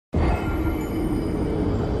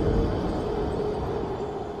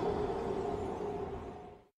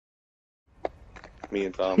Me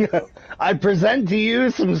and Tom. So. I present to you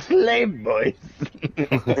some slave boys.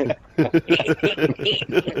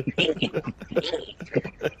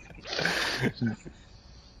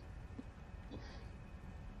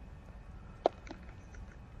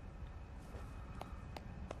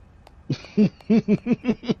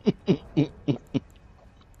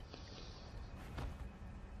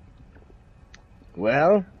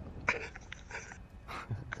 Well,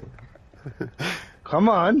 come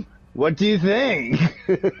on. What do you think?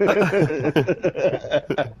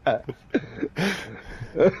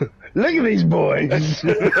 Look at these boys.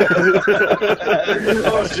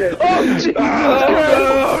 Oh shit! Oh, Jesus!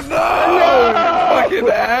 Oh, no! Fucking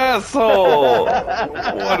asshole!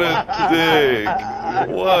 What a dick!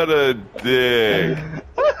 What a dick!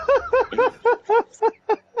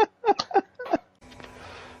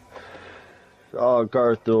 Oh,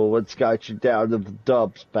 Garthul, what's got you down to the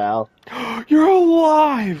dumps, pal? You're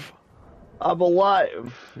alive! I'm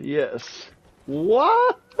alive. Yes.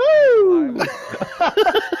 Wahoo!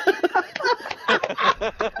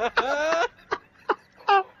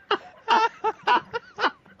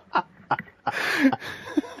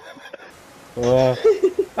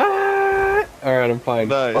 Alright, I'm fine.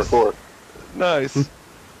 Nice. Parkour. Nice.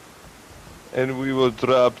 And we will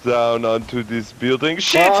drop down onto this building.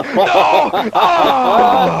 Shit! No!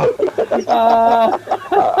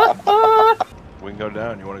 Oh! We can go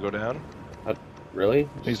down. You want to go down? Really?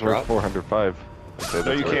 He's worth 405.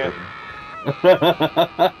 No, you can't.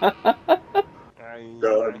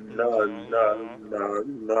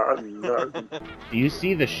 Do you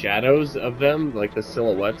see the shadows of them, like the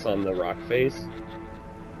silhouettes on the rock face?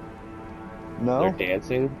 No, They're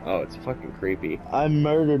dancing? Oh, it's fucking creepy. I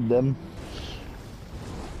murdered them.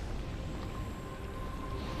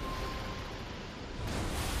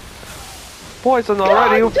 Poison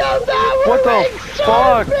already? What the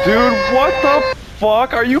fuck, dude? What the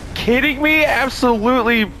fuck? Are you kidding me?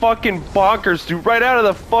 Absolutely fucking bonkers, dude. Right out of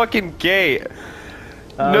the fucking gate.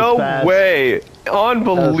 No way.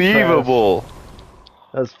 Unbelievable.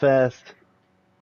 That was fast.